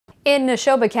In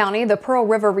Neshoba County, the Pearl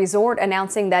River Resort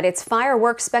announcing that its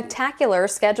fireworks spectacular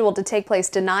scheduled to take place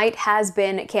tonight has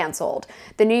been canceled.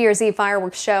 The New Year's Eve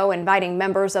fireworks show, inviting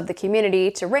members of the community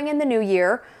to ring in the new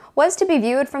year, was to be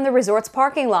viewed from the resort's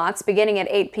parking lots beginning at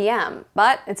 8 p.m.,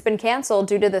 but it's been canceled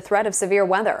due to the threat of severe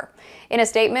weather. In a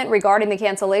statement regarding the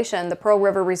cancellation, the Pearl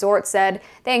River Resort said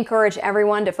they encourage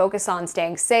everyone to focus on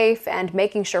staying safe and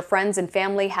making sure friends and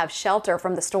family have shelter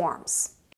from the storms.